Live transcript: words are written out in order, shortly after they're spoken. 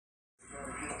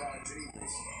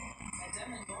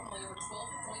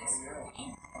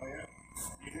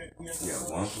Yeah,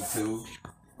 1 for 2.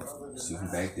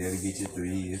 Shooting back there to get you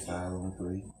 3. It's 5 on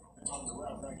 3.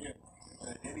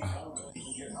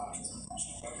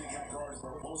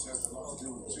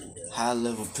 High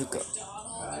level pickup.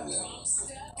 High level.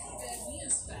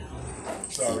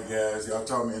 Sorry guys, y'all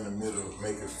taught me in the middle of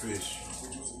making fish.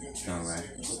 Alright.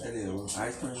 What that is?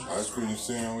 Ice cream? Ice cream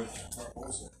sandwich.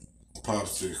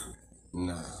 Popsicle.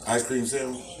 No. Ice cream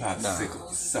sandwich. Popsicle.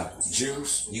 Suck.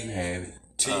 Juice. You have it.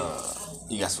 Tea.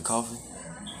 You got some coffee?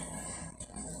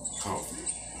 Coffee.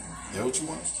 That what you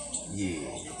want?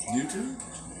 Yeah. You too?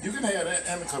 You can have that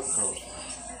and a cup of coffee.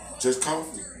 Just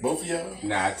coffee? Both of y'all?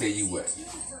 Now I tell you what.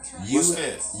 What's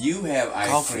that? You have ice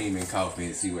Coffee. cream and coffee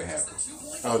and see what happens.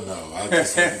 Oh no, I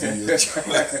just want to do your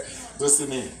What's in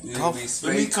there? Coffee.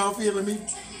 Let me coffee and let me.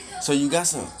 So you got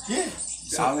some? Yeah.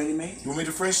 It's already made? You want me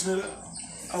to freshen it up?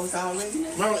 Oh, it's already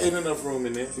made? No, ain't enough room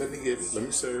in there. Let me get it. Let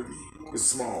me serve you. It's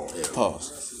small. Yeah.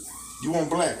 Pause. You want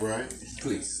black, right?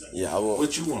 Please. Yeah, I want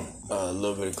What you want? a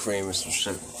little bit of cream and some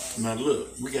sugar. Now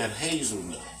look, we got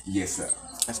hazelnut. Yes, sir.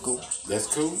 That's cool. That's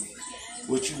cool.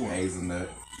 What you want? Hazelnut.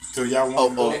 So y'all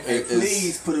want? And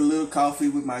please put a little coffee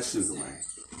with my sugar, man.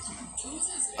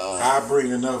 I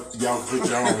bring enough. Y'all put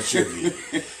your own sugar.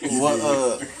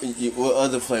 What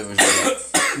other flavors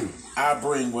you got? I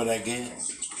bring what I get.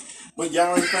 But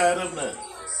y'all ain't fired up nothing.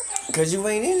 Cause you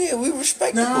ain't in here. We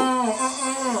respectable.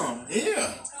 No,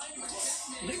 yeah.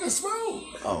 Nigga smoke.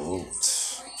 Oh,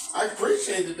 I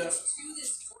appreciate it though.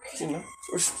 you know,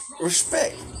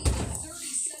 respect.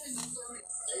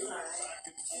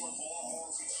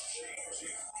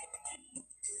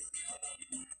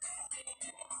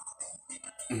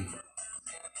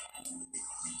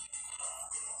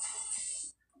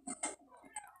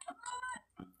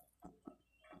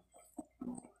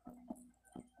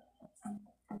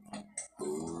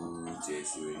 Ooh,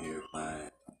 Jess, you in here fine.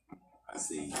 I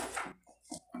see you.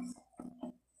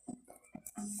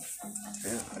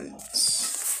 Yeah,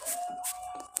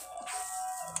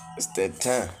 it's that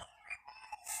time.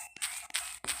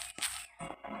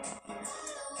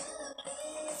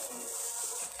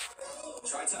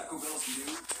 Try Taco Bell's new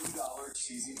 $2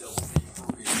 cheesy double meat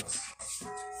burritos.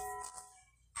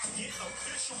 Get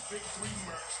official Big 3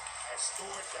 merch at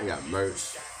store. I got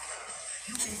merch.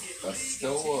 A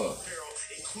store.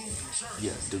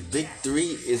 Yeah, the Big 3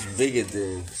 is bigger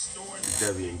than the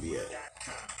WNBA.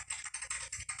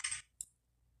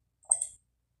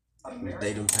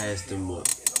 They done passed them up.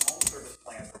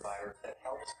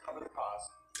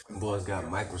 Boys got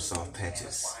Microsoft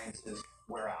patches.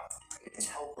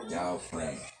 Y'all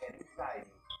playing.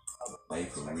 They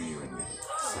for real with it.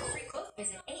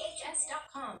 Visit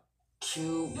ahs.com.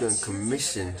 Cube done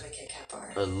commissioned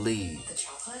a league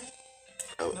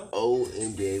of old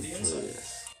NBA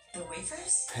players The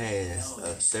wafers? past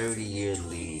a 30-year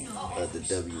league of the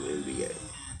WNBA.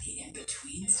 The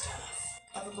in-between stuff.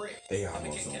 They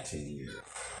almost on 10 years.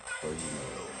 Or you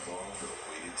know.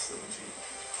 Weighted trilogy.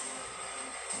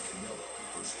 Canelo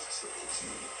versus Triple G.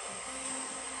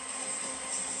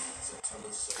 September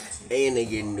 17th. And they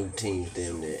get new teams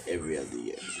damn near every other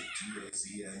year.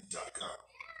 GAZN.com.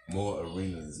 More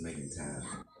arenas is making time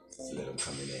to let them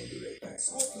come in there and do their thing.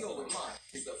 Scorpio Lamont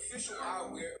is the official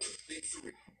eyewear of the Big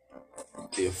 3.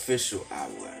 The official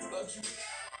eyewear. Luxury,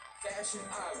 fashion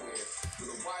eyewear with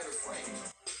a wider frame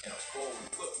and a bold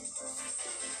look.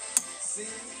 Seeing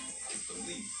is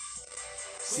believing.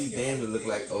 See, damn, it look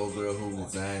like old girl who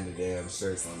designed the damn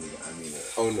shirts on the,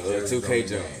 On the shirts 2K on the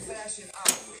jump. band. Fashion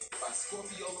eyewear by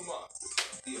Scorpio Lamont,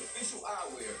 the official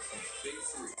eyewear of the Big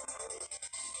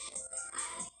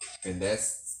 3. And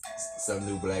that's some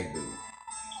new black dude.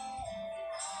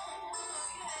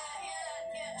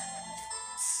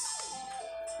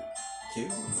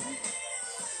 Cute.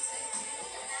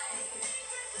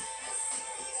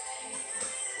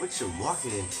 What's your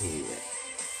marketing team at?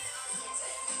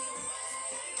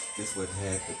 This what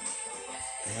happened.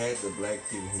 Had the black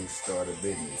people who start a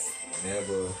business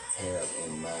never have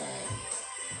in mind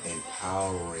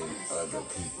empowering other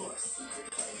people.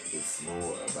 It's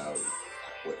more about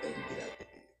what they can get out there.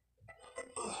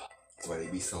 That's why they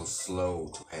be so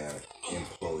slow to have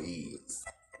employees.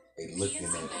 They looking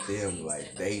at them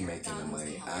like they making the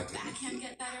money I could be getting.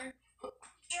 Get better.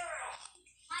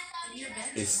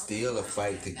 It's still a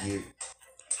fight to get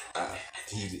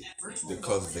the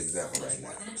closest example right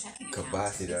now.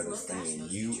 Kabasi to understand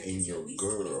you and your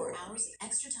girl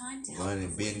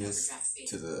running business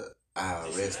to the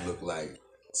IRS look like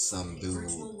some dude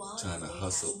trying to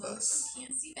hustle us.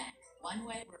 One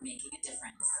way we're making a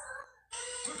difference.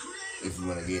 If you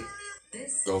want to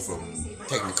go from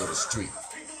technical to street,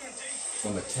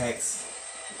 from a tax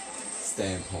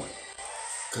standpoint.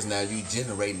 Because now you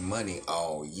generating money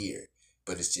all year,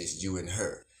 but it's just you and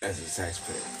her. As a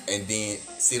taxpayer. And then,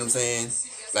 see what I'm saying?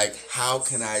 Like, how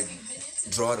can I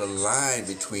draw the line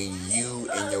between you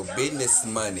and your business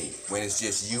money when it's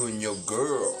just you and your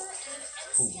girl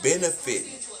who benefit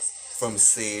from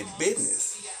said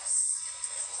business?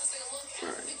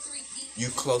 You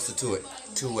closer to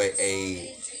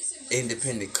a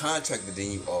independent contractor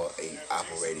than you are a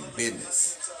operating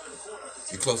business.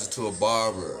 You're closer to a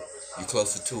barber. You're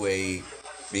closer to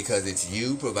because it's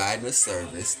you providing a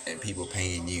service and people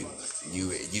paying you.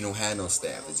 You don't have no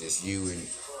staff. It's just you and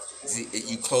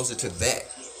you closer to that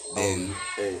than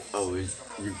and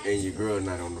your girl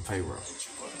not on the payroll.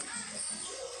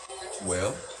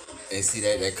 Well, and see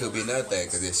that could be another thing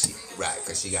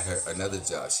because she got her another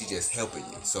job. She just helping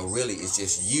you. So really, it's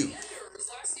just you.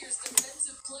 Last year's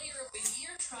Defensive Player of the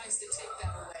Year tries to take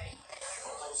that away.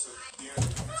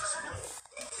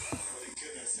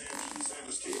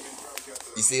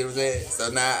 You see what I'm saying? So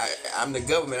now I'm the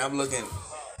government. I'm looking.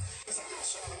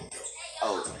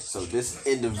 Oh, so this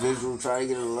individual trying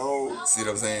to get a loan? See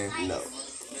what I'm saying? No.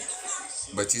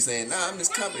 But you saying, nah, I'm this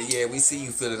company. Yeah, we see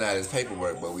you filling out his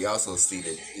paperwork, but we also see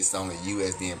that it's only you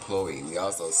as the employee. We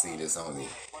also see this only,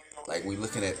 like, we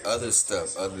looking at other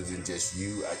stuff other than just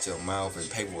you out your mouth and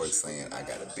paperwork saying, I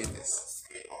got a business.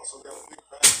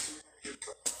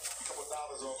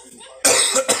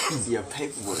 Your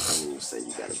paperwork don't even say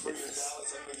you got a business.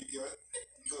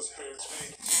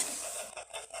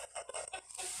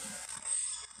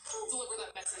 Deliver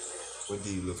that message. What do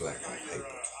you look like on paper?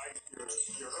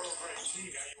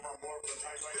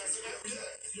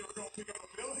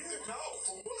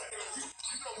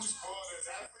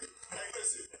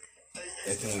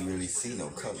 They can't really see no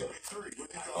color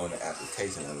on the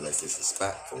application unless it's a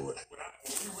spot for it.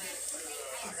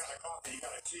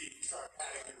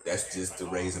 That's just to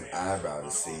raise an eyebrow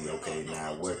to see, okay,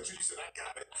 now what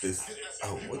this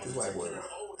white boy want?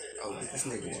 Oh, what this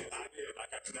nigga want?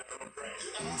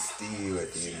 And still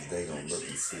at the end of the day gonna look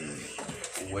and see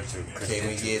what your can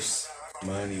we get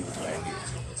money right here?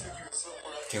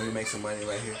 Can we make some money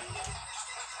right here?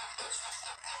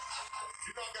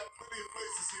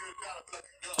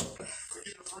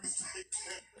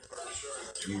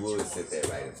 You would set that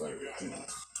right in front of the TV.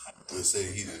 Let's say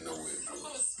he didn't know where it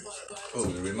was. Oh,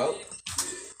 the remote?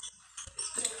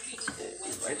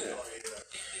 Right there.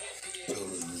 You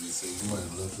might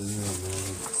have left it in there, man.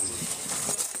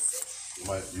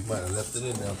 You might have left it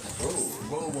in there. Oh,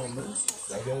 remote one, man.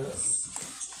 I got it up.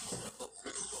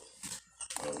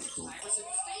 Oh, cool.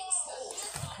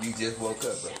 You just woke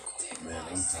up, bro. Man,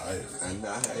 I'm tired. I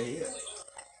know how you hear.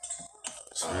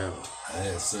 I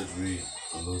had surgery,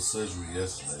 a little surgery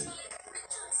yesterday.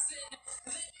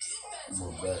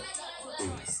 My back.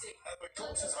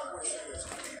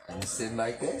 And sitting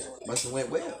like that must have went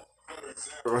well.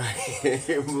 Right.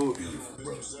 You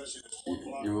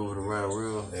moving around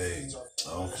real. Hey, I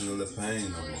don't feel the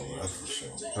pain no more, that's for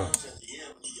sure.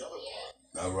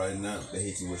 Not right now. They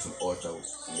hit you with some ortho,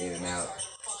 some in and out.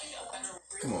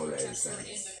 Come on, ladies, son.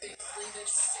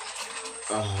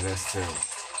 Oh, that's terrible.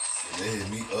 They hit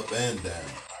me up and down.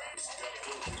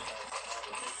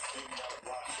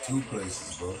 2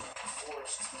 places, bro.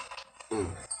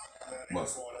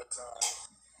 Muscle.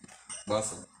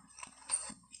 Muscle.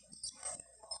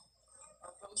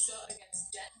 Barbosa against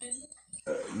Detman.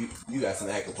 You got some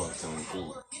acupuncture on the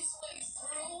cool.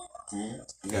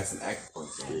 You got some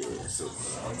acupuncture. Yeah,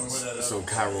 so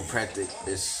chiropractic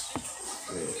is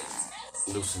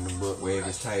loosen the book. Where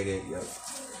it's tight at, yep.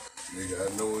 Nigga, I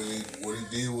know what he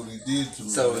did to me.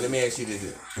 So let me ask you this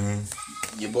here.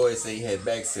 Your boy said he had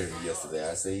back surgery yesterday.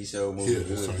 I say he showed moving Yeah,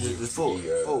 good. Just forward.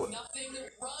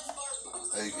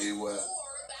 AKY.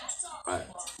 Right.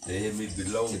 They hit me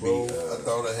below, To be, bro. I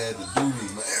thought I had the duty,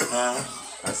 man.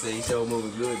 I said he showed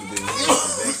moving good, but then he had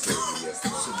some back surgery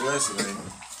yesterday. It's a blessing, man.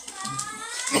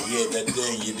 Yeah, that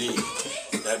thing you did.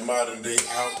 That modern day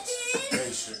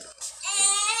outpatient.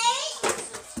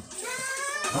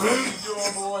 What are you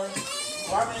doing, boy?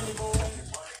 Why many boy?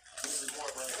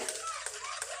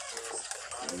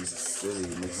 He's silly,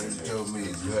 mixing They told me,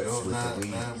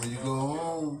 when you go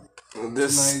home,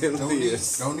 This tonight,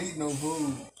 silly don't eat no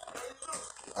food.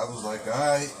 I was like, all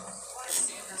right.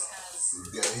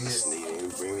 You got hit. He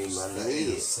didn't bring me my That lid.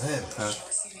 is savage. Huh?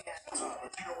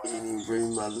 He didn't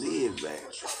bring my lid back.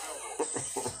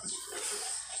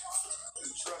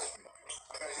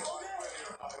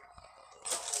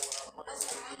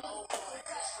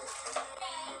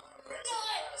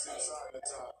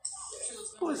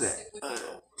 Who is that? I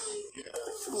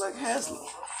feel like Hasley.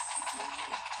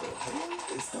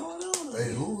 What's going on?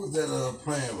 Hey, who was that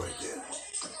playing right there?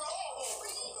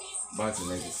 bunch of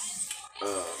niggas. Here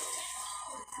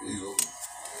you go.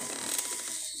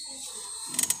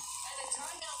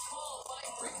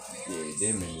 Yeah,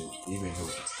 them niggas, even who.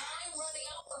 Time running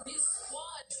out for his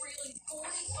squad, trailing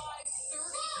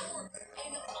 45-34.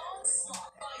 An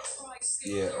onslaught by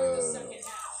Tri-State Yeah, in the second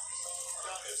half.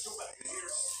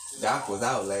 Doc was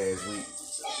out last week.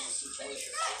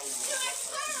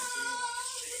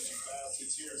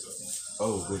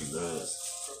 Oh, good lord.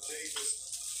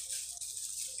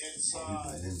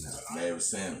 Larry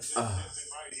Sanders. Full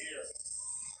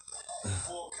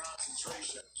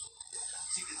concentration.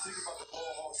 See, the thing about the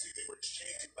ball hawks, see, they were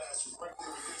exchanging passes right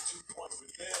there within 2 points,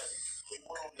 but then they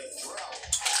went on that drought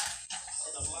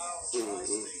and allowed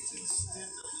Tri-State to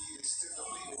extend the lead,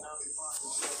 and now they find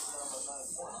themselves down by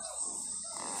 9 points.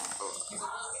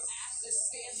 The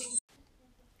standings.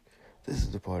 This is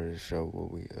the part of the show where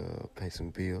we pay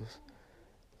some bills.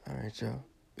 All right, y'all.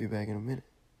 Be back in a minute.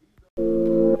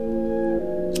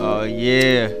 Oh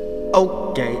yeah.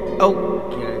 Okay.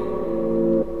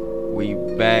 We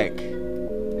back.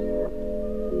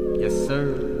 Yes,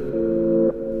 sir.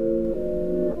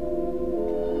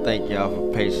 Thank y'all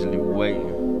for patiently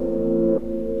waiting.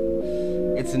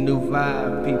 It's a new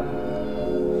vibe,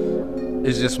 people.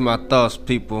 It's just my thoughts,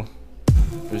 people.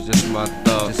 It's just my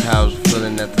thoughts. Just how I was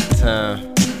feeling at the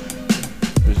time.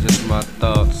 It's just my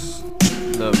thoughts.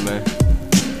 Look, man.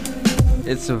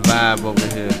 It's a vibe over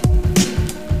here.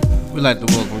 We'd like to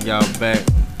welcome y'all back.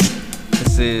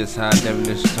 This is High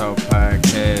Definition Talk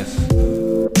Podcast.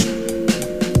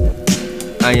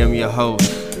 I am your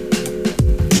host,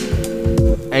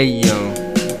 A-Young,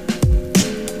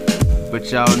 but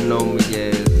y'all know me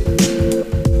as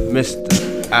Mr.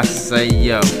 I Say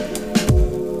Yo.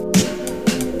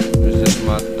 It's just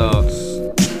my thoughts,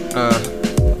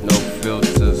 no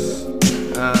filters,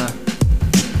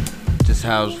 just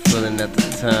how I was feeling at the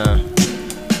time.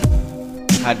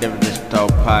 High Definition Talk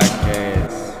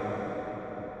Podcast.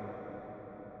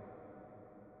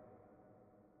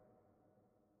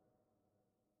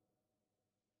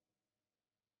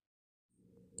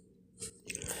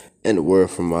 And a word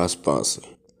from our sponsor.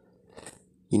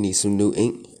 You need some new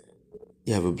ink?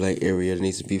 You have a blank area that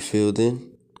needs to be filled in?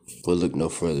 Well, look no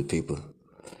further, people.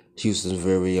 Houston's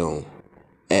very own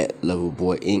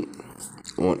 @Loverboy Ink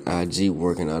on IG,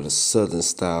 working out a Southern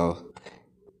style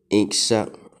ink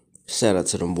shop. Shout out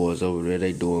to them boys over there.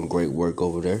 They doing great work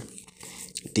over there.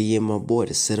 DM my boy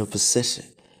to set up a session.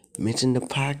 Mention the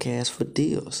podcast for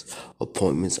deals.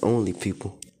 Appointments only,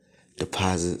 people.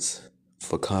 Deposits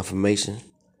for confirmation.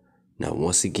 Now,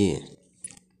 once again,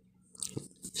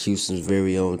 Houston's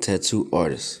very own tattoo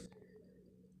artist,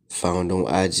 found on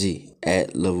IG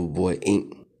 @Loverboy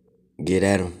Ink. Get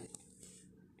at him.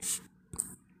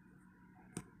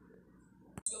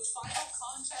 The final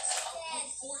contest of Week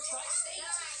 4 Tri-State.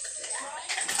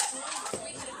 Trying to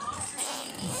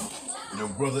throw Your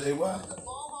brother AY? the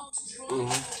ball hawks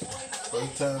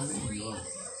First time meeting you, huh?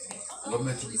 What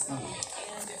met you before?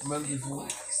 Met you before?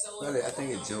 I think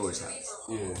it's George House.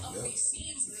 Yeah.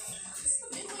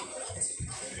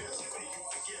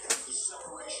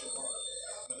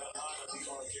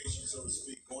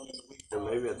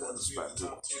 Maybe at the other spot too.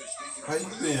 How you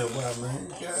been, why, man?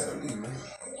 Golly, man.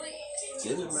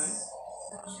 Chillin', man.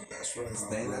 That's right,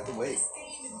 Staying out the way.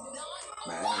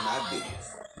 Man, my business.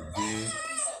 You did.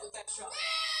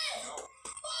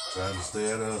 Trying to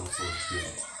stay out of other folks'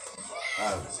 business.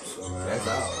 That's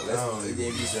all. If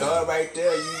you start right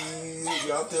there,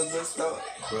 you off to a good start.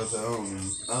 Brother, I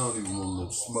don't even want no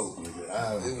smoke,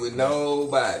 nigga. With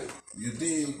nobody. You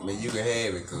did. I mean, you can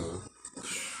have it, cuz.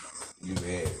 You can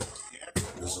have it.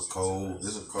 It's a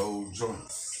cold joint.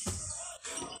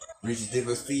 Richie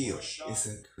Dippers Field. It's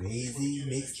a crazy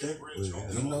mixed up world.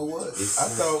 You know what? It's I a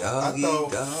thought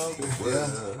dog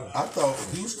world. I thought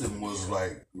Houston was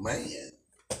like, man,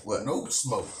 What? no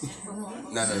smoke.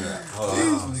 No. Hold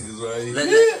These on. niggas right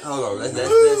here. Hold on. Let's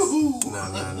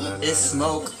No. It's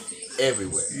smoke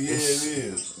everywhere. Yeah, it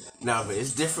is. Nah, but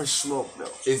it's different smoke though.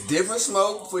 It's different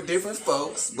smoke for different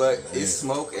folks, but it's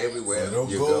smoke everywhere. Man, don't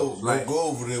you go Like-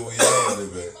 over there where y'all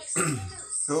live at.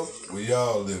 Who? Where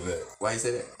y'all live at. Why you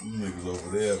say that? You niggas over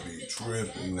there be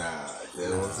tripping. Nah,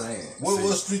 that's what I'm saying.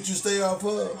 What street you stay off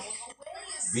of?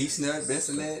 Beach Nut,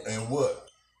 Bensonet, And what?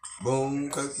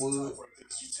 Boom, Kirkwood.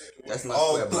 That's my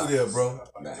All square through block. there, bro.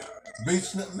 Nah.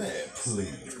 Beach nut, man,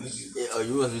 please. Yeah, oh,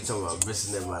 you must be talking about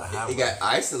missing that by the highway. It got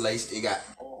isolation. It got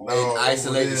No, an over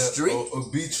isolated there, street. A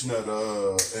beach nut,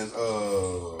 and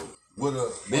what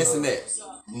a Bensonet.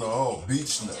 No,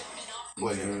 beach nut.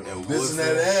 What, and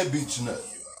Bensonet and beach nut.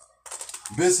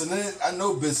 Bissonnet, I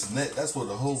know Bissonnet. That's where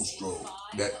the hoes drove.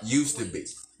 That used to be.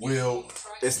 Well,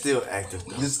 It's still active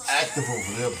though. it's active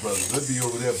over there, brother. They be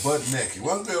over there butt naked.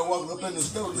 One girl walked up in the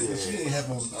store, nigga, she ain't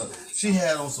have on. She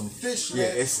had on some fish Yeah,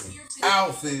 it's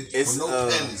outfit it's with no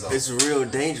panties on. it's real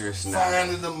dangerous now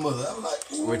Finding the mother. I'm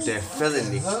like, ooh, with that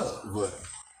felony. her. But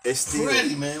it's still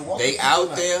Pretty man. Walking They through out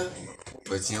the there,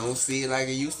 but you don't see it like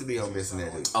it used to be on Missing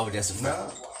That. Oh, that's a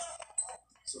fact. Nah.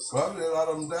 Probably a lot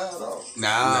of them died off.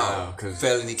 No, cause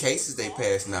felony cases they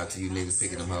passing out to you niggas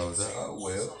picking them hoes up. Oh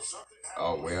well.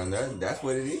 Oh well, that's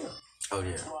what it is. oh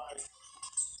yeah.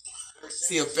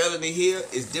 See, a felony here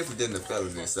is different than the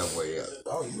felony somewhere else.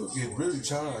 Oh, you get really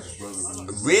charged,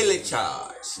 brother. Really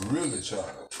charged. Really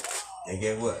charged. And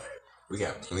guess what? We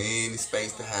got plenty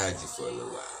space to hide you for a little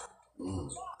while.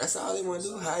 That's all they want to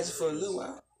do, hide you for a little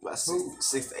while. About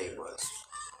 6 to 8 months.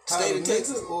 State a of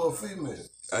Texas. nigga or a female?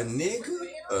 A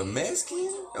nigga, a Mexican,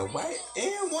 a white,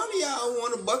 and one of y'all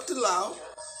want to buck the law.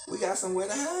 We got somewhere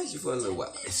to hide you for a little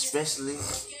while. Especially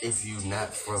if you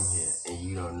not from here and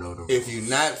you don't know the If you're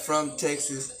not from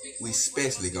Texas, we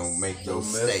especially gonna make your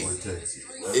Don't mess stay. with Texas.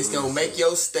 It's gonna make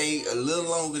your stay a little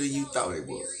longer than you thought it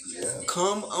would. Yeah.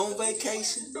 Come on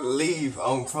vacation. leave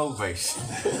on probation.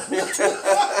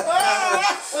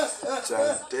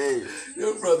 Trying to tell you.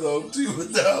 Your brother on two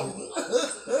with that one.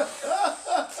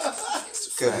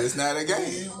 Cause it's not a game.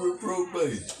 Leave with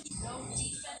probation.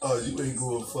 Oh, you ain't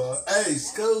going far. Hey,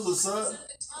 Scusa, son.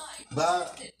 Bye.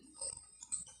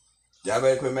 Y'all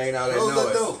better quit making all that Close that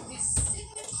noise. door.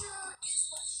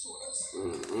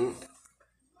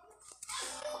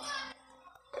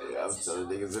 I was telling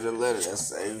niggas in the letter, that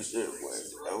same shit, boy.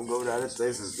 Don't go down to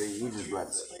Texas, nigga. You just about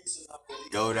to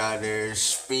go down there,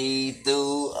 speed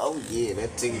through. Oh, yeah,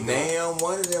 that ticket go. Damn,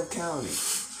 one of them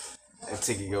counties. That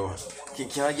ticket go.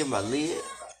 Can I get my lid?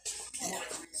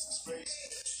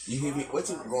 You hear me? What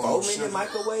you? Going 4 with minute sugar?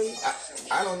 microwave?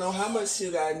 I don't know how much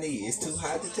sugar I need. It's too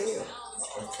hard to tell.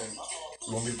 Okay.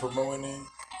 You want me to put more in there?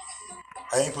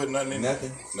 I ain't putting nothing in Nothing?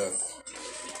 there. Nothing.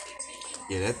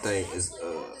 Yeah, that thing is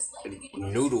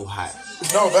noodle hot.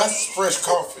 No, that's fresh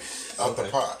coffee out the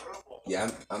pot. Yeah,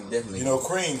 I'm definitely. You know,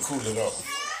 cream cool it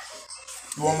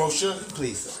off. You want more sugar?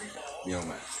 Please, sir. You don't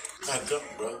mind. I don't,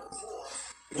 bro.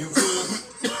 You good?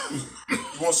 You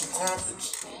want some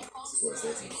crumpets? What's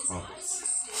that? Crumpets.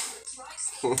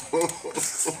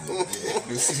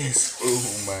 You see that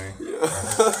spoon, man?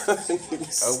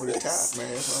 Over the top,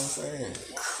 man. That's what I'm saying.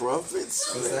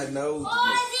 Crumpets? Cause I know.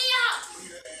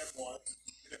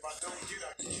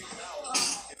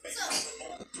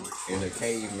 In a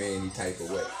caveman type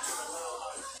of way.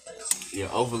 Yeah,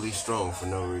 overly strong for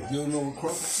no reason. You don't know what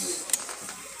crumpets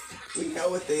is? We know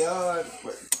what they are,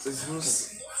 but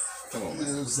come on,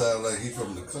 man. It sound like he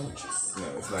from the country.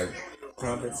 No, it's like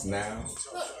crumpets now.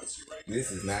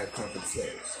 This is not crumpet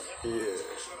set. Yeah,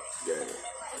 got it.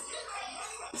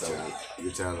 So,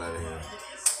 Get y'all out of here.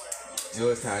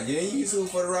 Georgetown, you didn't use food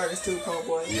for the Rockets too,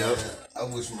 homeboy? Yep. I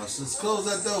wish my sister close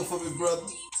that door for me, brother.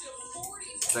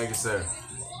 Thank you, sir.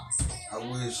 I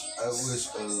wish,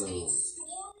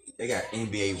 They got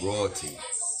NBA royalty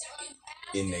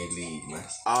in their league, man.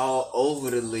 All over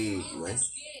the league, man.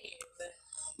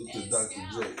 with the Dr.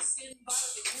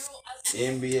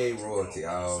 J. NBA royalty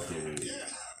all through the league.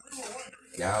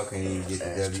 Y'all can't even get the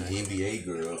WNBA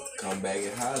girl to come back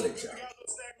and holler at y'all.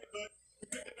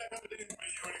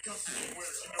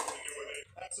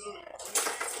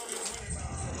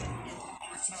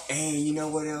 And you know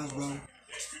what else, bro?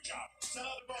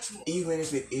 Even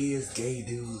if it is gay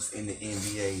dudes in the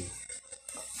NBA,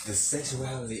 the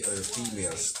sexuality of the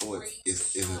female sport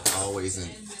isn't always an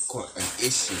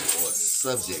issue or a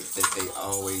subject that they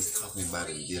always talking about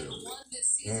and dealing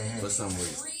with for some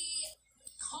reason.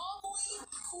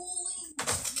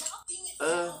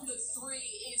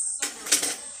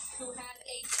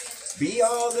 Be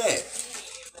all that.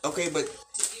 Okay, but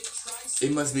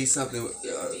it must be something,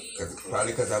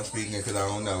 probably because I'm speaking because I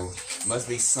don't know, must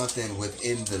be something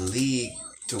within the league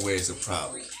to where it's a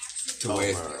problem. To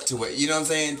where, you know what I'm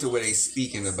saying? To where they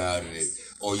speaking about it,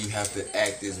 or you have to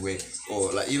act this way,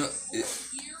 or like, you know,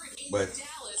 but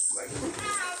like,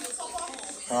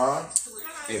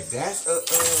 if that's a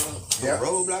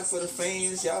roadblock for the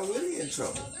fans, y'all really in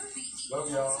trouble. Love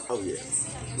y'all. Oh yeah,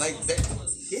 like that,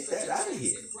 get that out of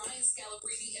here.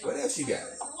 What else you got?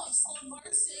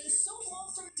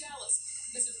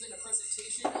 This has been a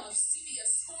presentation of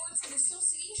CBS Sports in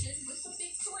association with the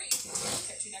Big Three.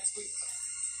 Catch you next week.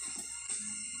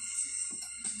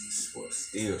 Sports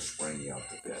still springy off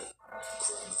the belt.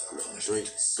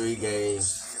 Three games,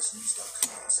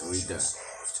 and we done.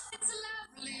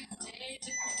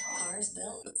 Cars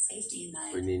built with safety in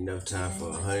mind. We need enough time for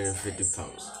 150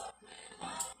 pounds.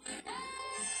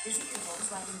 Visit your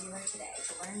Volkswagen dealer today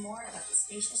to learn more about the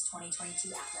spacious 2022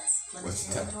 Atlas. What's Limited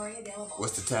the time? inventory available.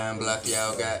 What's the time block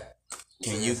y'all got?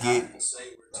 Can you get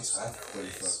That's high for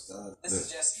 $35. This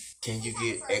is Jesse. can you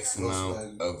get X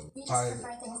amount of We just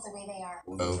prefer things the way they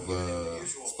are.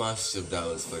 sponsorship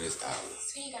dollars for this album?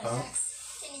 Sweetie, you got a Huh?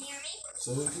 text? Can you hear me?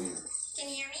 So again, Can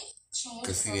you hear me? Change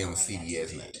Cause see they on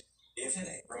CBS now, If it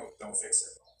ain't broke, don't fix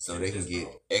it. so they can get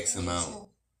X amount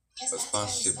of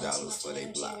sponsorship dollars for their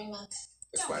block.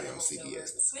 That's why they on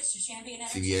CBS now. Switch to Champion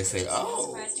Energy. CBS say,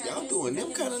 "Oh, y'all doing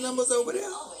them kind of numbers over there?"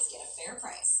 Always get a fair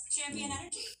price. Champion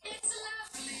Energy.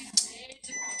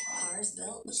 Cars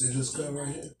built with see this guy right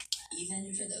here?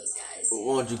 even for those guys.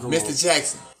 Why don't you come Mr. on?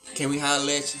 Jackson, can we holler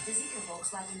at you? Visit your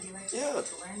Volkswagen dealer today Yeah,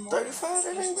 to learn more 35,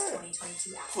 that about ain't the bad.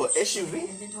 2022 For Atlas. SUV?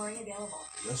 Inventory available.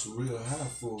 That's real high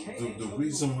for the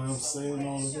reason why I'm saying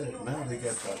all of that. Now they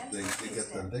got they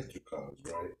got the electric cars,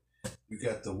 right? You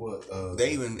got the what?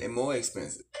 They even more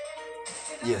expensive.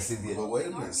 Yeah, CBS. But wait a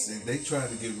minute, see, they trying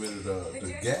to get rid of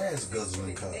the gas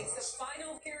guzzling cars.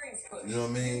 You know what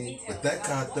I mean? But that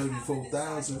car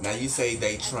 $34,000. Now you say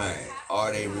they trying.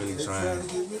 Are they really They trying? trying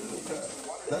to get rid of the car.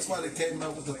 That's why they came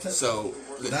out with the Tesla. So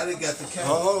Now they got the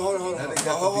camera. hold Now on. they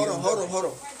got the BMW. Hold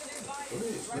on. Go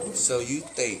ahead, go ahead. So you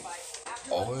think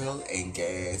oil and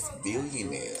gas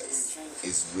billionaires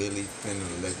is really finna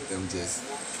let them just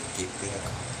get their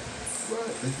car?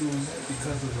 Right, they doing that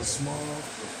because of the smog,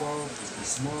 the fog, the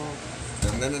smog.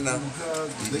 No.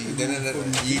 Cars, they can do it for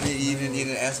these You people, man.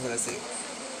 didn't answer what I said.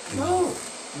 No.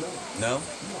 No.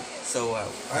 So I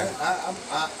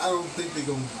don't think they're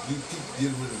gonna keep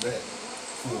getting rid of that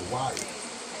for a while,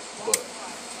 but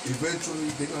eventually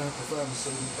they're gonna have to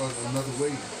find another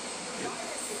way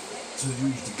to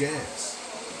use the gas.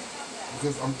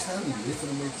 Because I'm telling you, they're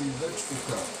gonna make these electrical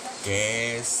cars.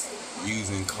 gas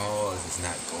using cars is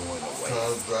not going away.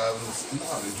 Cars driving,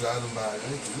 they're driving by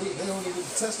electric. Look, they don't even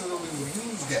Tesla don't even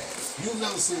use gas. You'll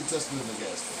never see a Tesla in the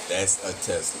gas station. That's a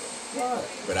Tesla. Right.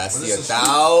 But I see it's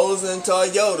 1,000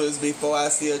 Toyotas before I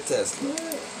see a Tesla.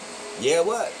 Yeah,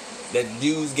 what? That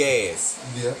use gas.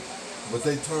 Yeah, but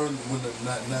they turn when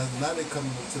now they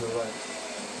coming up to the right.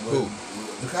 Who?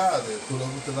 The car they pull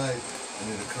up with the light and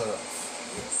then it cut off.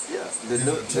 Yeah, Then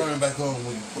it turn back on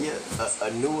when you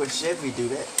a newer Chevy do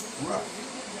that. right.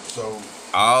 So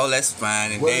All that's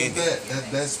fine and what is dandy.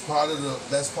 that? That's part of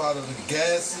the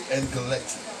gas and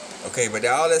electric. Okay, but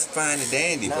all that's fine and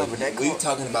dandy. No, but that we car-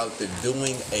 talking about the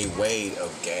doing away of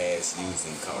gas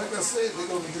using Like I cars. said, they're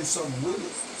gonna do something with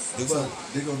it. Do but something.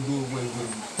 they're gonna do away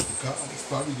with the cars.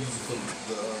 Probably use it for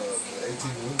the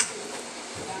 18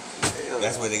 wheelers.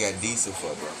 That's what they got diesel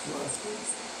for, bro.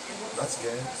 That's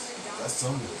gas. That's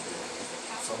some of it.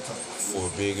 Sometimes. For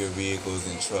bigger vehicles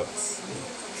and trucks.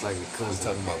 It's like a We cousin.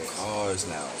 talking about cars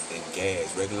now and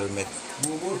gas, regular method.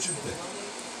 Well, what you think?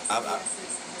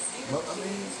 Well, I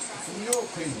mean, from your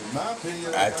opinion, my opinion.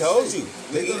 I like told said, you.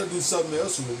 They're gonna do something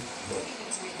else with it.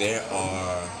 But There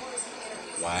are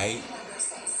white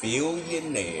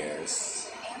billionaires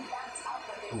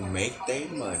who make their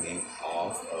money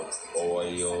off of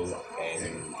oil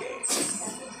and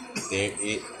gas. There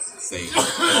is a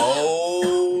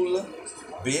whole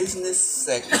business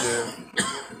sector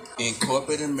in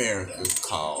corporate America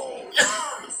called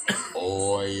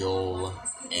oil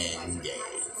and gas.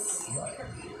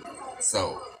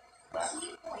 So,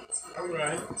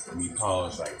 let me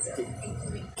pause right there.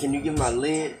 Can you give my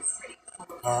lid?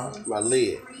 Huh? My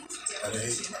lid.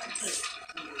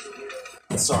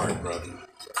 Sorry, brother.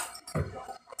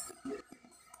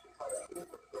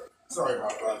 Sorry,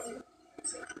 my brother.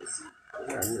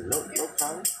 No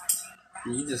problem.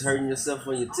 You just hurting yourself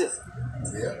on your tip.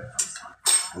 Yeah.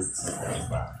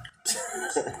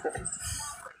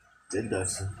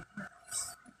 Deduction.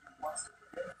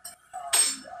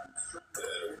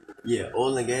 Yeah,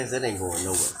 oil and gas, that ain't going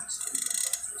nowhere.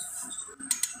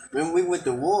 When we went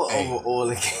to war Hey. over oil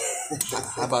and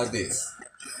gas. How about this?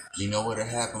 You know what'll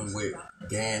happen with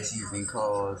gas using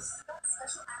cars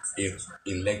if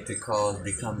electric cars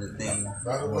become the thing?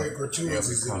 By the way, They'll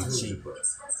gratuities become included. cheaper.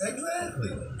 Exactly.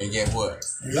 And guess what?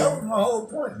 That was my whole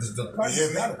point. The price You hear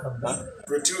me? gotta come down.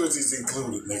 Gratuities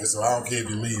included, nigga, so I don't care if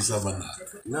you leave some or not.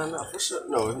 No, for sure.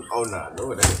 No,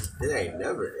 no, it ain't. It ain't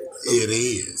never. It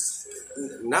is.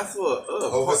 Not for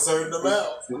Over a certain amount.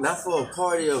 not for a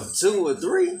party of 2 or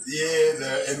 3.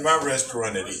 Yeah, in my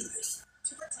restaurant it is.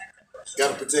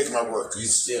 Gotta protect my workers. You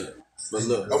stealing. But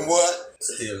look, I'm what?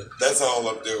 Stealing. That's all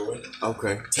I'm doing.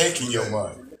 okay, Taking your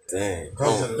money. dang,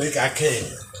 Cause I think I can.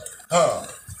 Huh?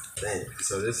 dang.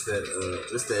 So this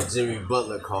that Jimmy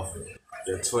Butler coffee,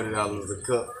 that $20 a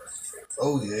cup.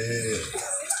 Oh yeah.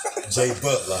 Jay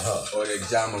Butler, huh? Or the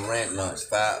John Morant lunch.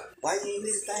 Why you ain't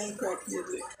this thing crack your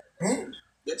lip?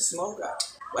 Get the smoke out.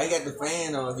 Why you got the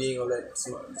fan on if you ain't gonna let the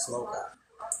smoke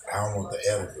out? I don't want the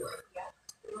edible.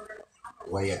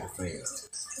 Why you got the fan?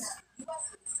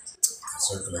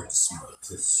 Circulate the smoke.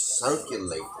 To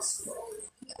circulate the smoke.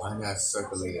 Why not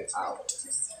circulate it out?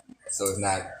 So it's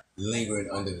not lingering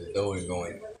under the door and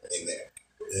going in there.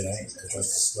 It ain't, because that's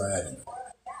the sliding.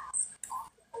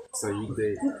 So you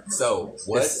think So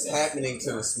what's happening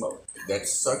to the smoke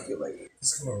that's circulating?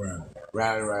 Let's come around.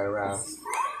 Round and round and round.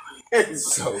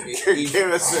 So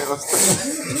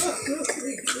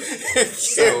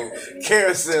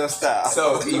carousel style.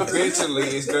 So eventually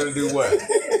it's gonna do what?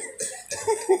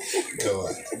 Go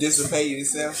out. Dissipate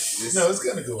itself? No, it's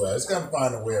gonna go out. It's gonna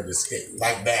find a way of escape.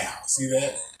 Like now. See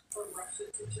that?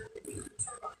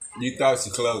 You thought she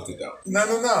closed it though. No.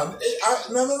 No.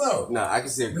 No, I can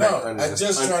see a crack No, under I'm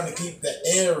just trying to keep the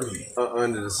area.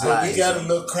 under the But slide. we got a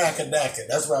little crack-a-dacker.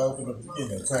 That's why I opened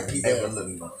the crack a Hey, but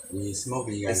look, when you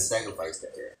smoking, you gotta sacrifice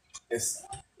that air.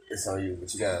 It's on you,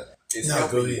 but you gotta. It's No,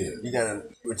 helping go you. ahead.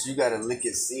 You gotta lick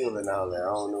it sealed and all that. I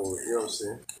don't know. You know what I'm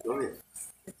saying? Go ahead.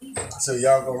 So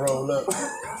y'all gonna roll up?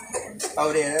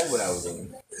 Oh, yeah, that's what I was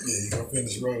doing. Yeah, you gonna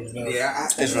finish rolling up? Yeah,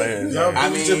 It's right here. Y'all I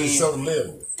give it to me mean- so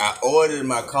little. I ordered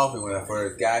my coffee when I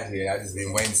first got here. I just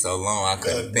been waiting so long, I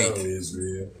couldn't That think. is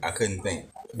real. I couldn't think.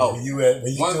 Oh, when you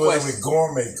one do it question. with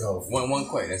gourmet coffee, One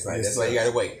question. That's right. Yes, That's why you sir.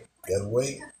 gotta wait. gotta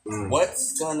wait.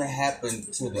 What's gonna happen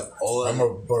to the oil? I'm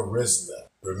a barista.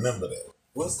 Remember that.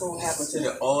 What's gonna happen to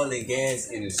the oil and gas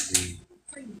industry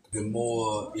the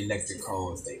more electric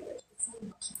cars they make?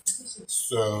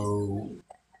 So,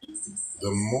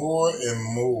 the more and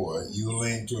more you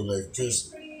lean to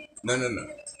electricity. No.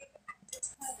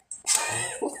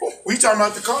 We talking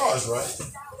about the cars, right?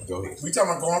 Go ahead. We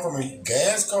talking about going from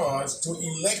gas cars to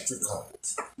electric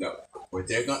cars. No. But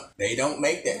they don't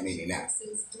make that many now.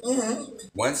 Mm-hmm.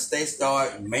 Once they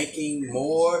start making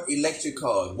more electric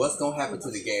cars, what's gonna happen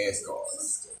to the gas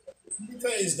cars?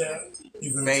 Phased out.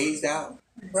 You can Phased out?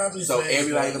 probably So phased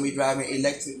everybody out. gonna be driving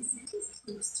electric?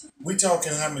 We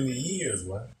talking how many years,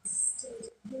 right?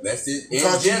 That's it. In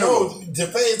Because you general. know, to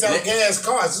phase out gas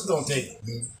cars, it's gonna take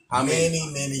How many?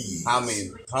 many years. How many?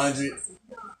 100?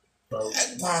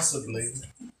 Possibly.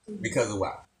 Because of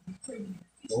what?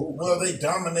 Well, they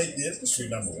dominate the industry,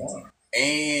 number one.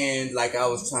 And like I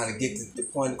was trying to get the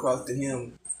point across to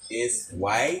him, it's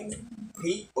white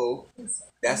people.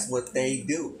 That's what they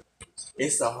do.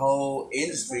 It's a whole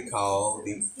industry called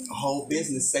the whole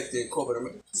business sector in corporate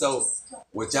America. So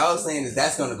what y'all saying is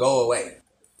that's gonna go away.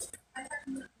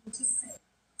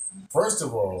 First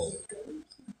of all,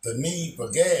 the need for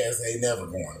gas ain't never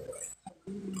going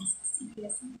away.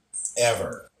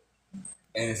 Ever.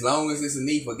 And as long as it's a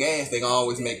need for gas, they gonna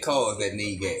always make cars that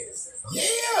need gas.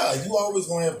 Yeah, you always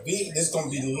gonna have big. There's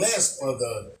gonna be less for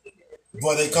the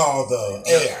what they call the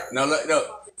air. No.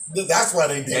 That's why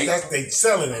they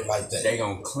selling it like that. They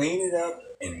gonna clean it up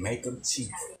and make them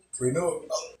cheaper. You know,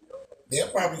 they'll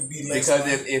probably be less. Because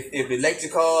like, if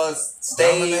electric cars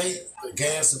stay, dominate, the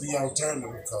gas will be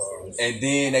alternative cars. and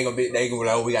then they gonna be like,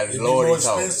 we gotta It'd be lower more these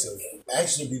cars. expensive.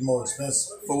 Actually, be more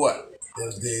expensive For what? than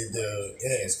the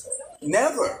gas car.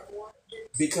 Never.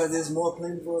 Because there's more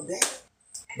plentiful of that.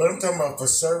 But I'm talking about for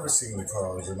servicing the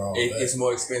cars and all that. It's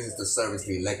more expensive to service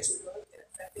the electric.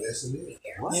 Yes, it is.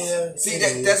 Yeah. See, it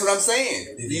is. that's what I'm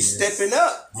saying. It You is. stepping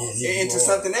up Yeah, into you are.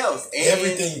 something else. And,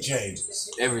 Everything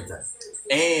changes. Everything.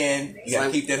 And you gotta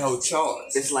like- keep that whole charge.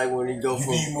 It's like when you go You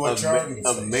from need more charging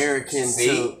stations. American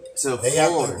See? to They have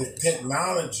foreign. the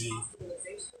technology.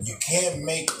 You can't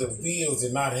make the wheels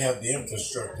and not have the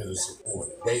infrastructure to support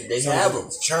it. They So have them.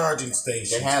 charging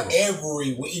stations. They have 'em.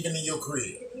 everywhere, even in your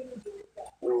crib.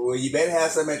 Well, you better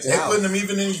have something at your They house. putting them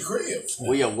even in your cribs.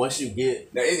 Well, yeah, once you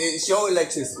get Now, it's your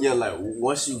electricity. like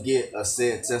once you get a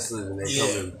said Tesla, then they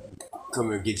Yeah.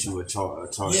 come and get you a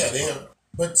charge. Yeah, they have.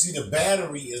 But see, the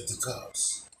battery is the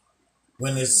cost.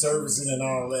 When it's servicing and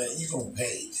all that, you gonna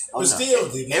pay. But Oh, no. still,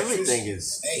 the Everything electricity-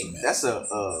 is. Hey man, That's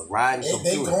a riding they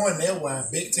computer. going there why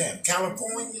big time.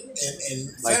 California and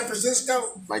Like- San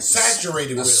Francisco Like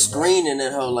saturated the with them, screen in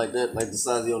that hole like that, like the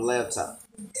size of your laptop.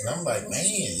 And I'm like, man,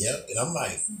 yep. And I'm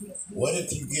like, what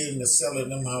if you get into selling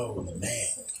them hoes, man?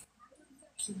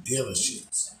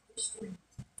 Dealerships.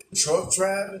 Truck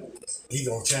driving, he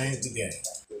gonna change the game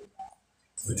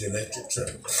with the electric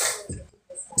truck.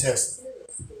 Tesla.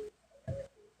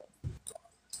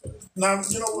 Now,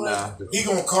 you know what? Nah. He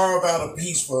gonna carve out a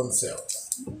piece for himself.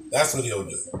 That's what he'll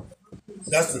do.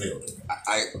 That's what he'll do.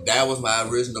 That was my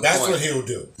original That's point. what he'll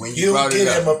do. When you He'll brought it get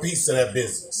up. him a piece of that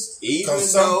business. Even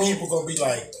Because some though- people gonna be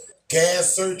like,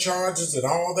 gas surcharges and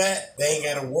all that, they ain't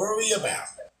got to worry about.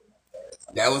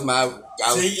 That was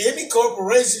See, any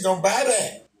corporation gonna buy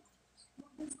that.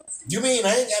 You mean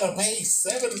I ain't gotta pay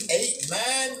 $7, $8,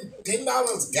 $9,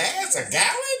 $10 gas a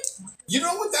gallon? You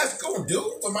know what that's gonna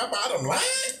do for my bottom line?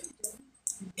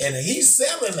 And he's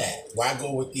selling that. Why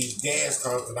go with these gas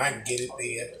cars and I can get it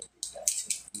there?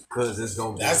 Cause it's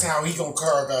gonna be. That's how he gonna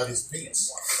carve out his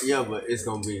piece. Yeah, but it's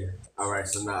gonna be all right.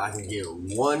 So now I can get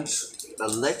one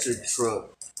electric truck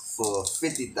for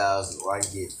 50,000, or I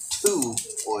can get 2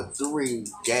 or 3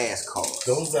 gas cars.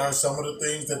 Those are some of the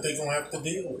things that they're gonna have to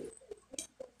deal with.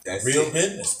 That's Real it.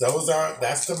 business.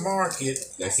 That's the market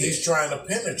he's trying to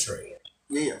penetrate.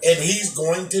 Yeah. And he's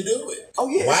going to do it. Oh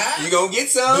yeah. Why? You gonna get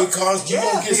some? Because you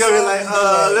gonna get He's gonna be some.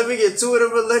 like, let me get 2 of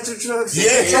them electric trucks. He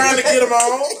ain't trying to get them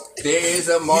all. There is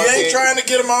a market. He ain't trying to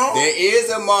get them all. There is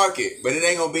a market, but it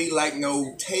ain't gonna be like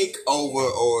no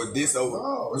takeover or this over.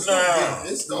 No,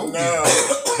 it's No, gonna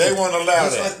be. they won't allow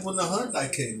That's that. like when the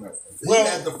Hyundai came out. He Well,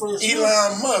 had the first one.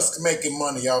 Elon Musk making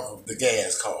money off of the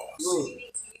gas cars. Look,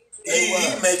 He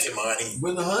making money.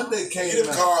 when the Hyundai came He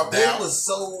done out, carved they out. was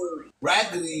so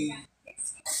raggedy.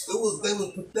 They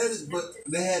was pathetic, but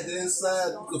they had the inside.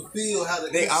 You could feel how the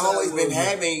They inside always been was.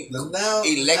 having Now,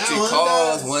 electric now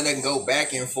cars, Hyundais- one that can go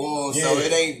back and forth, so Yeah.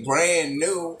 it ain't brand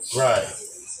new. Right.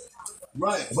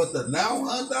 Right, but the now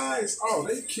Hyundais, oh,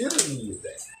 they killing me with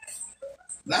that.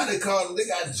 Now they got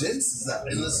Genesis out.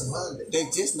 They listen Hyundai. They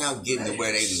just now getting to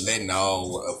where they letting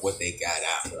all of what they got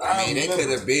out. I I mean, they remember-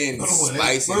 could have been when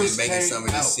they spicing and first making came some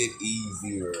of this out. shit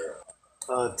easier.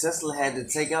 Tesla had to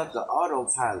take out the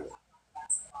autopilot.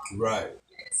 Right.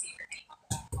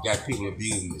 Got people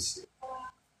abusing this shit.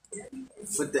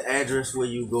 Put the address where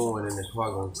you going, and the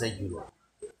car gonna take you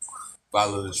there.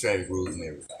 Follow the traffic rules and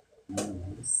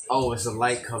everything. Oh, it's a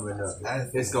light coming up.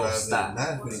 It's gonna stop.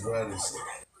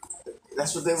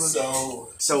 That's what they was.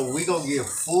 So we gonna get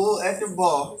full at the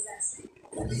bar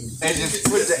and just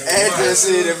put the address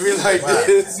in and be like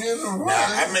this. Now,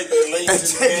 I make it late And to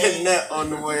the take a game. nap on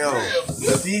the way home.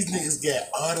 But these niggas got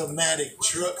automatic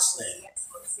trucks now.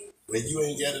 Where you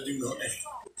ain't got to do nothing.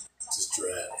 Just drive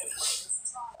it.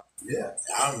 Yeah.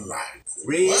 I'm like,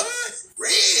 Rigs. what?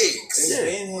 Rigs.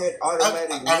 They been had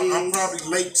automatic I'm rigs. probably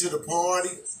late to the party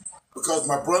because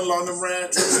my brother-in-law and them ran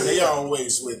to they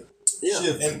always with. Yeah.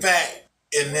 In fact,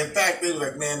 they were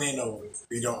like, man,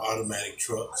 we don't automatic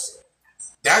trucks.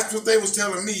 That's what they was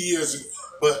telling me years ago.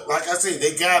 But like I say,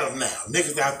 they got them now.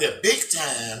 Niggas out there big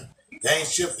time. They ain't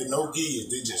shifting no gears.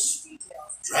 They just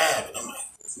driving. I'm like,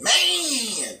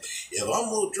 man, if I'm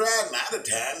gonna drive, not the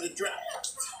time to drive.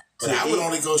 But I would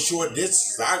only go short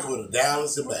distance. I go to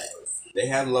Dallas and back. They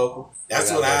have local. That's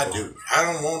They what got I local. do. I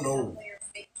don't want no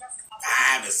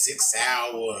 5 to 6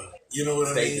 hour. You know what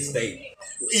I State mean? to state.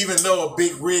 Even though a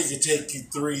big rig can take you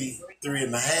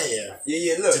 3.5.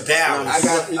 Yeah, look. To Dallas. I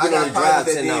got You can only partners drive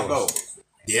that 10 did hours. both.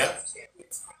 Yep.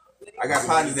 I got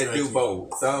partners that do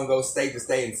both. Some go state to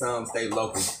state and some stay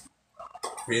local.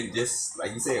 Just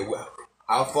like you said,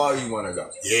 how far you want to go?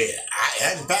 Yeah.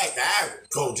 In fact, I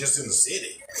go just in the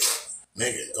city.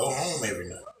 Nigga, go home every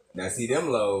night. Now see them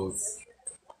loads.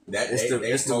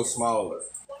 They so smaller.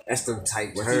 That's them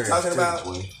tight What turns. you talking too, about?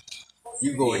 boy.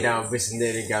 You going Yeah. down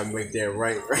Bicentennial and gotta make that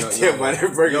right No, there by that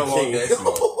Burger you don't want King. that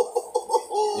smoke.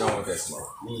 You don't want that smoke.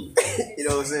 You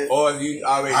know what I'm saying? Or if you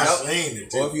already I know, seen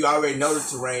it, or if too. you already know the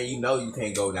terrain, you know you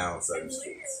can't go down certain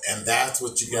streets. And that's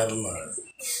what you gotta learn.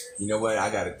 You know what? I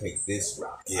gotta take this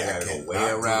route. Yeah, I I gotta go can't way not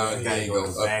do around that. here, Gotta and go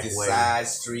go the up back this way. side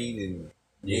street, and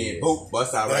boop,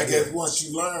 bust out But I right guess here. once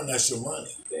you learn, that's your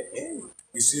money.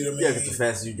 You see what I mean? Yeah, 'cause the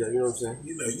faster you do, you know what I'm saying?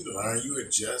 You know, you learn, you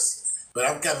adjust. But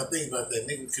I'm kind of thinking about that,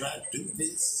 nigga, can I do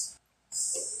this?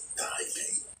 Nah, you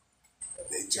can't.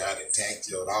 They try to tax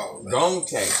you at all. Man. Gone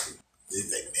taxi. They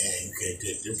think, man, you can't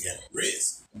take them kind of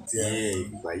risk.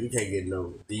 Yeah, like you can't get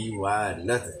no DUI,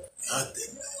 nothing.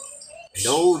 Nothing, man.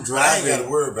 No I ain't got to driving,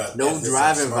 worry about no that.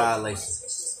 driving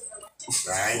violations.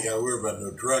 I ain't got to worry about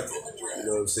no drug in the You drive.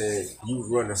 know what I'm saying? You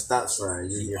run a stop sign,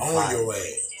 you're On fired. your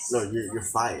ass. No, you're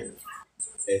fired.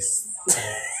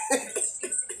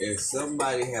 If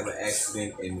somebody have an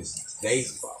accident in this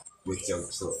baseball with your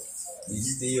truck, you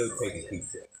still taking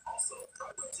pictures.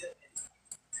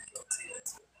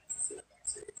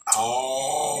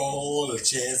 All the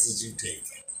chances you take.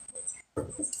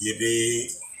 You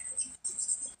dig?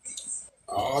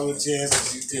 All the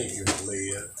chances you taking,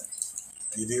 player.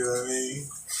 You know what I mean?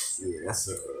 Yeah, that's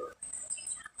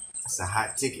a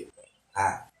hot ticket.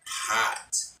 Hot.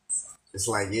 It's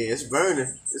like, yeah, it's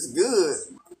burning, it's good,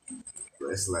 but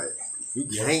it's like you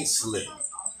can't slip.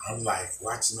 I'm like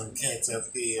watching them cats up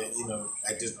there, you know,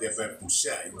 I just got back from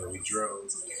shot, you know, we drove.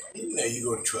 You know, you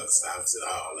go to truck stops and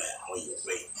all that on your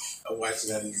way. I'm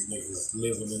watching how these niggas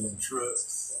living in them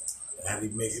trucks and how they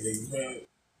making it, you know.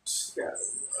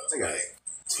 I got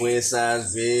twin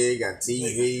size big, got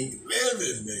TV.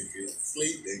 Living niggas,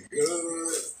 sleeping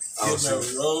good. Oh, Getting up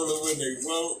rolling when they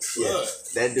want. Yeah, But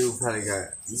that dude probably got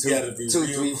you gotta be two,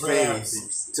 real three crafty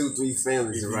families, 2-3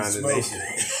 families if you around the smoking. nation.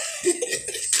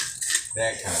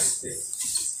 That kind of thing.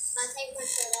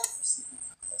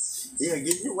 Yeah,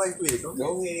 get your wife with it. Go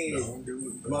ahead, Don't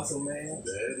do it, muscle man.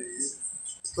 That is.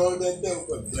 Throw that dope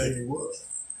up, baby. What?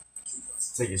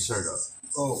 Take your shirt off.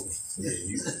 Oh, Yeah,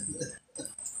 you.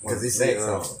 Cause he see,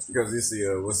 because he see,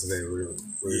 what's the name?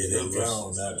 Yeah, they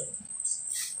gone now.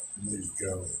 They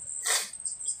gone.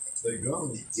 they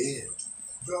gone. Yeah.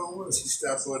 Gone with. She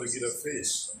stopped for to get a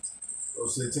fish. Oh,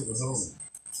 so they took us home.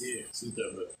 Yeah, she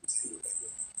stopped for.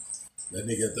 That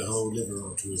nigga got the whole living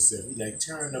room to himself. He like,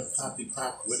 turn up Poppy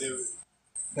Pop, whatever.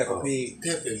 Peppa Pig.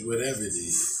 Peppers, whatever it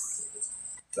is.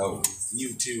 So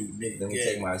YouTube, nigga. let me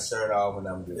take my shirt off and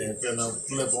I'm And good. finna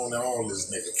flip on all this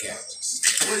nigga couches.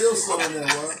 What your son in there,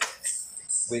 what?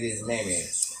 With his mammy.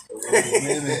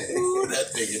 Ooh, that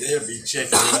nigga, they'll be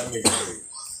checking that nigga.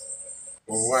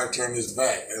 When White turn his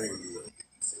back, that nigga be like,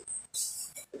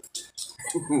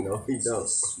 No, he don't.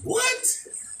 what?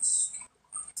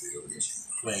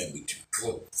 Playing me too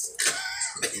close.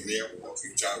 Nigga there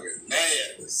walking talking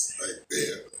madness like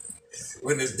there.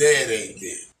 When his dad ain't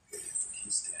there.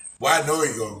 Well, I know he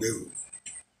gonna do it.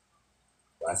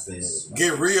 I seen it.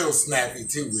 Get real snappy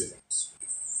too with him.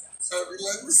 I be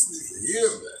like, this nigga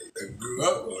here, man. That grew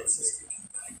up on this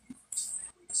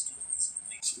nigga.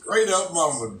 Straight up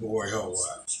mama's boy, whole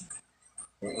watch.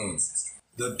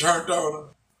 The turned on him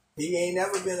He ain't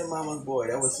never been a mama's boy.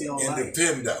 That was he don't in like. the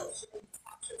Pendo.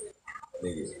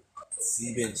 Nigga.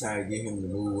 She been trying to get him to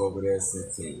move over there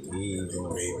since he ain't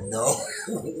going for it. No.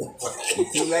 You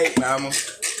too late, mama.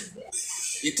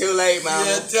 You too late, mama.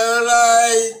 Yeah, tell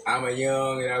like. I'm a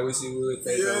young and I wish you would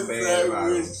take Yes, no bad about I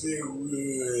him. wish you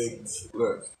would.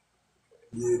 Look,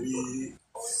 Yeah,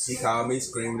 she called me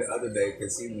screaming the other day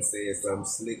because she was saying something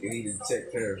slick and he didn't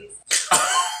check her. I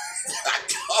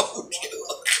told you.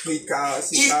 She Eat called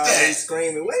that. me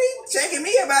screaming, what are you checking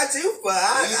me about you for?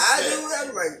 I Eat do.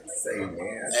 I'm like, say,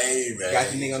 man. Hey, man. Got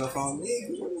the nigga on the phone,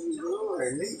 nigga, what are you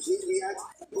doing? Nigga, keep me out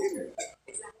your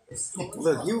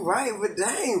Look, you right, but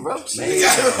dang, bro.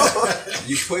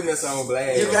 You putting us on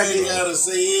blast. You ain't gotta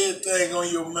say everything on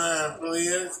your mind,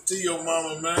 please. To your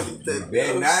mama, man. You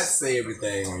better not say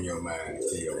everything on your mind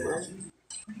to your mama.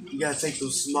 You gotta take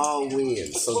those small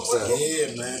wins sometimes.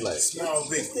 Yeah, man. Like, Small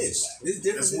big fish. This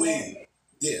different That's than weed.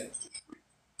 Yeah. that.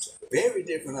 Very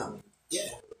different, huh? Yeah.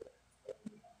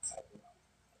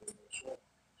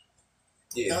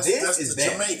 Yeah, That's, this that's is the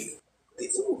that. Jamaican.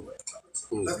 Ooh.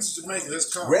 That's the Jamaican.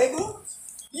 That's called. Regular?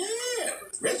 Yeah.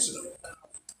 Original.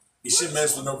 You shouldn't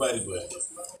mess with nobody but.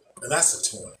 And that's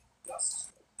a 20.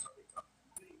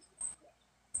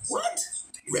 What?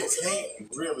 You can't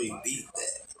really beat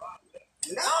that.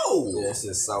 No. That's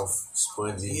just soft,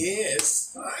 spongy. Yeah,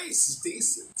 it's nice. It's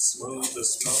decent. Smooth to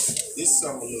smoke. This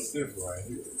something a little different right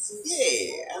here.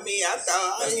 Yeah, I mean, I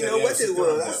thought, That's you that know what this Elsie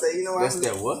was. I Gun. said, you know what? That's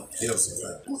that what? Elsie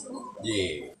Gun.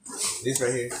 Yeah. This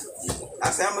right here. I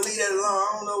said, I'm going to leave that alone. I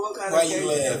don't know what kind Why of you cake.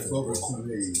 laughing? Bubble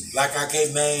Kool-Aid. Like I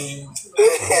can't name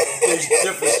these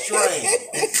different strains.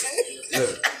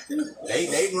 Look,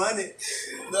 they run it.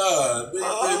 Nah,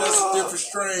 that's a different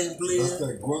strain, That's please.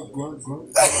 that grunt, grunt,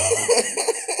 grunt.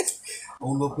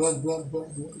 On the blunt, blunt,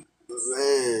 blunt, blunt. Man.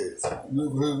 You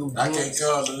ever heard them I grunts? can't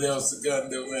call the Elsie Gun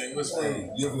though, man. What's Hey,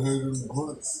 wrong? you ever heard them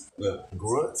grunts? Look,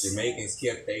 Grunts? Jamaicans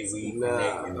kept their weed Nah,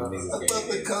 connect and the I niggas thought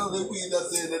they gave called their weed out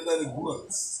there in Atlanta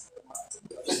grunts.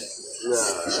 Nah,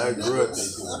 that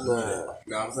grunts. Nah. You know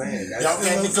what I'm saying? Y'all That's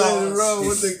got any Wrong, guns?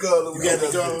 what they call them? You got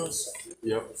any guns?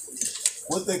 Yep.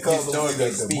 What they call them? Started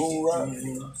Like the speaking. moon rock?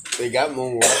 They got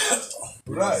moonrock.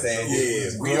 Right. Yeah,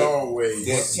 we always.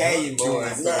 the Italian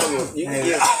boys. No, you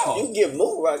can get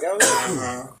moonrock out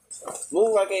here.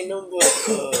 Moonrock ain't no but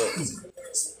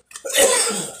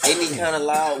any kind of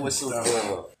loud with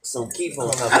some keep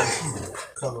on top of it.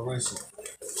 Coloration.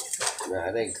 Nah,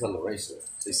 it ain't coloration.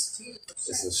 It's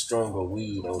a stronger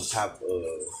weed on top of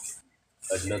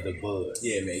another bud.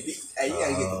 Yeah, man. Hey, you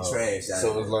gotta get the trash out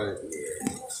So of it's like,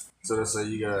 so let's say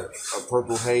you got a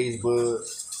purple haze bud,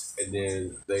 and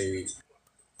then they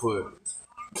put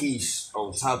quiche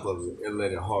on top of it and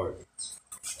let it harden.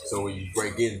 So when you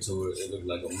break into it, it looks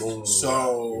like a moon.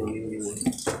 So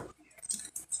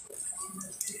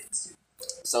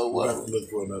So we'll have what? to look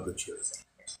for another trick.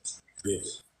 Yeah.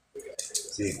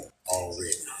 it.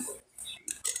 already.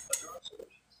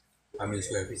 How many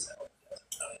square feet?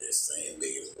 I'm just saying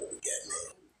bigger than what we got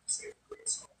now.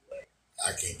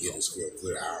 I can't get a square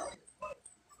foot out.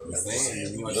 I'm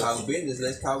saying, you want to talk business,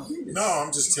 let's talk business. No,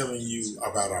 I'm just telling you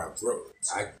about our growth.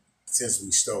 Since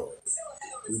we started.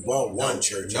 We bought one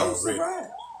church No, already. right.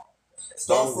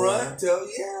 Bought Storefront, one. tell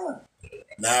yeah.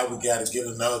 Now we got to get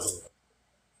another one.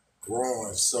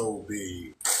 Growing so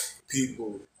big.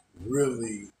 People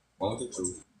really Want the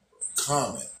truth.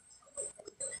 coming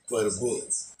for the book.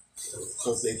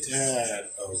 Because they tired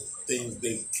of things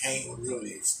they can't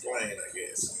really explain, I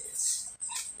guess.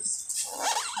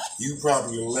 You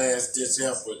probably the last ditch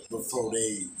effort before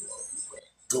they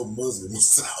go Muslim or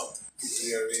something.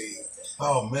 You know what I mean?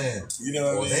 Oh man, You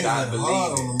know what I they mean? stop went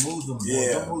hard believing. on the Muslim boys.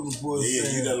 Yeah. Them Muslim boys Yeah, you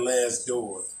saying, the last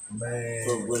door. man,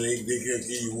 But when they gonna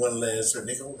give you one last shot,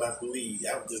 nigga, I'm about to leave.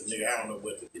 I'm just nigga, I don't know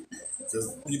what to do.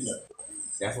 Because, you know,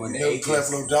 That's when the you know,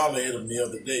 atheists. Creflo Dollar hit him the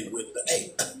other day with the,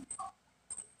 hey,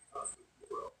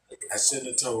 I shouldn't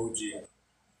have told you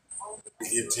to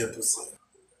give 10%.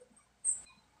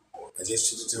 I just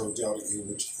should have told y'all to give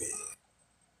what you can.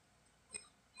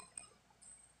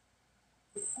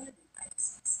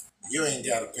 You ain't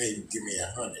gotta pay me, give me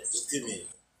 100. Just give me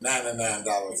 $99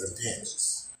 and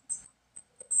pennies.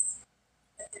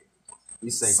 You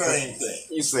say Same thing.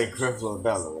 You say Creflo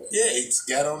Dollar. Right? Yeah, it's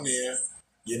got on there.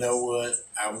 You know what?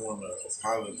 I want to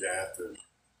apologize for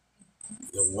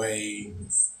the way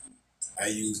I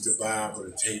used the Bible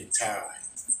to take time.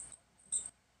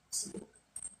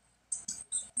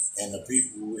 And the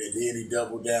people, and then he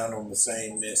doubled down on the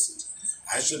same message.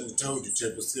 I shouldn't have told you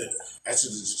 10%. I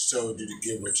should have just told you to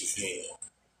give what you can.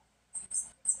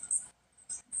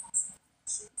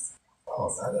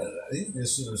 oh, he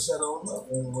just should have shut on up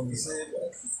when he said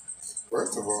that.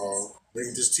 First of all, they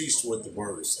can just teach what the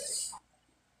words say.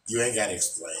 You ain't got to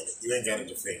explain it. You ain't got to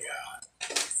defend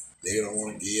God. They don't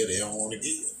want to give, they don't want to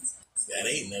give. That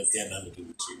ain't got nothing to do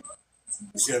with you.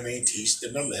 You see what I mean? Teach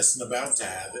them a lesson about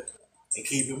tithing and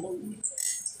keep it moving.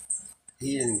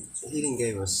 He didn't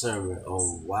give a sermon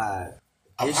on why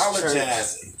his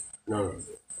Apologizing. church. No,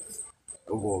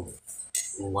 I'm going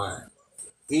why.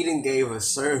 He didn't give a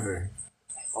sermon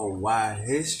on why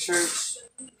his church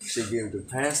should give the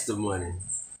pastor money.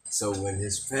 So when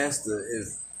his pastor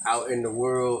is out in the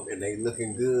world and they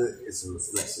looking good, it's a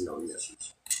reflection on them.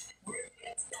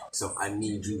 So I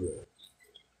need you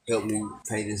to help me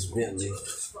pay this Bentley.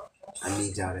 I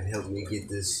need y'all to help me get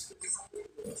this.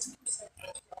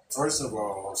 First of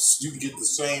all, you get the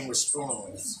same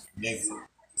response, nigga.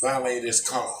 Valet this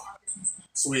car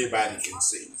so everybody can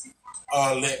see.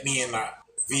 Let me in the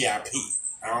VIP.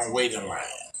 I don't wait in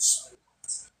lines.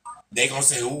 They gonna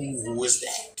say, ooh, who is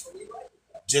that?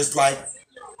 Just like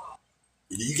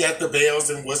you got the bells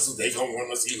and whistles, they gonna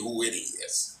want to see who it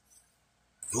is.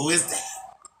 Who is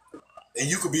that? And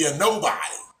you could be a nobody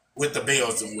with the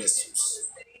bells and whistles.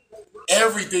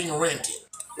 Everything rented.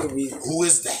 Who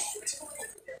is that?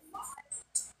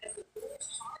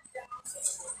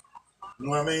 You know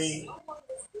what I mean?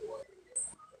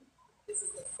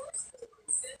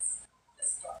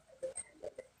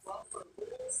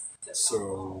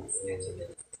 So,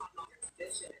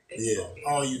 yeah,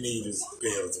 all you need is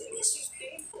bells and whistles.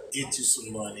 Get you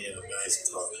some money and a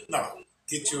nice car. No,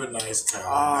 get you a nice car,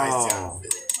 a nice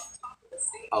outfit.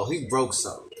 Oh, he broke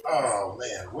something. Oh,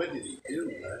 man, what did he do,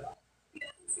 man?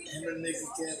 And the nigga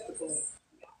got the ball.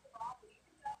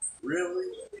 Really?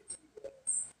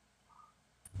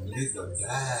 Nigga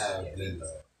dived in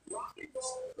the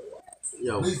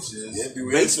Yo, bleachers. Yeah,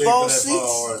 be Baseball ready for that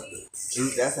ball. Drew,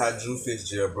 that's how Drew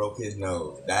Fitzgerald broke his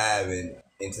nose, diving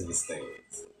into the stands.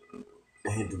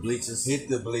 and hit the bleachers. Hit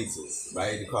the bleachers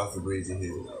right across the bridge and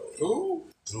hit his nose. Who?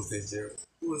 Drew Fitzgerald,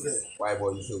 Who was that? white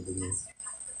boy you shoot with me.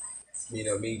 You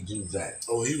know me, Drew Jack.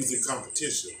 Oh, he was in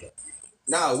competition.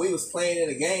 No, we was playing in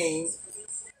a game,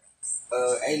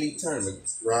 A-League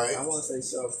tournament. Right? I want to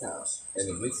say Charlestown, and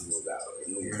the bleachers was out.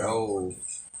 And we dove,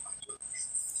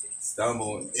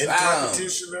 stumbled, In bam,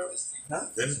 competition, though? Huh?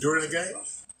 Then during the game?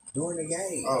 during the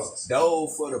game. Oh.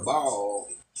 Dove for the ball,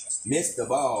 missed the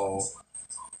ball,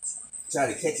 try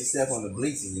to catch yourself on the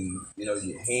bleachers, and you know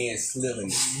your hands slip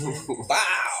and bow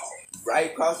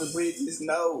right across the bridge his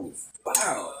nose.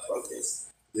 Bow, broke this.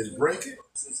 Did it break it?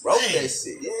 Broke Damn. that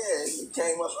shit. Yeah, it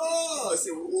came up. Oh, I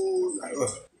said, ooh, like,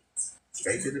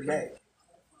 straight to the back.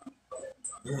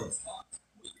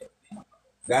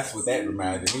 That's what that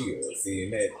reminded me of.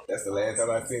 Seeing that. That's the last time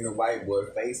I seen a white boy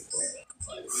face plant.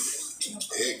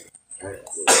 Heck,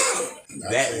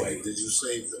 That I way. think, did you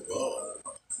save the ball?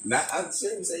 Now, I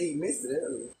shouldn't say he missed it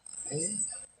earlier.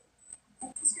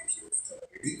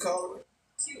 He called it?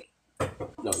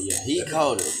 No, No, yeah, he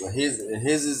caught it, but in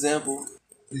his example,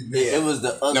 it was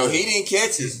the other. No, he didn't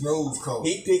catch it. His nose caught.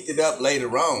 He picked it up later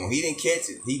on. He didn't catch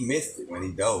it. He missed it when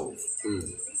he dove. And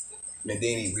then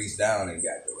he reached down and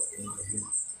got it.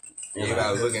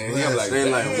 Everybody was looking at him like, they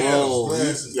like, whoa,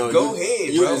 yo, go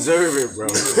ahead, you bro. deserve it, bro.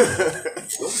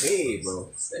 Go ahead, bro.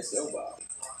 That's your ball.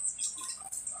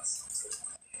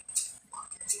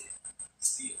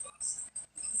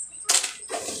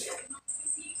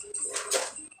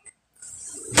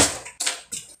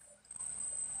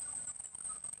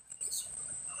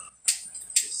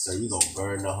 So you gonna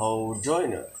burn the whole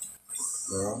joint up?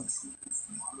 Girl.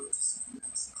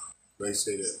 They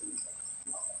say that.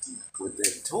 With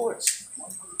that torch.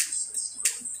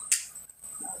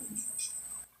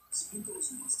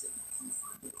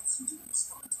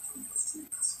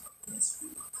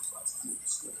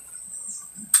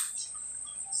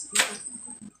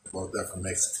 Bought that from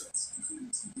Mexico.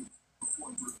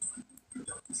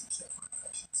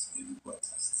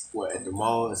 What, at the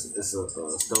mall? It's a store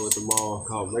at the mall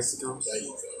called Mexico. There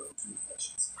you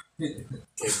go.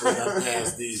 Can't bring out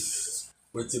past these.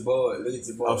 With your boy, look at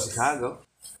your boy. Of Chicago.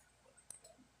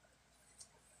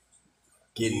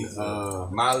 Getting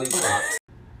Molly.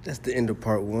 That's the end of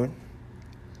part 1.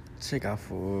 Check out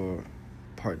for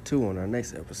part 2 on our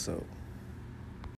next episode.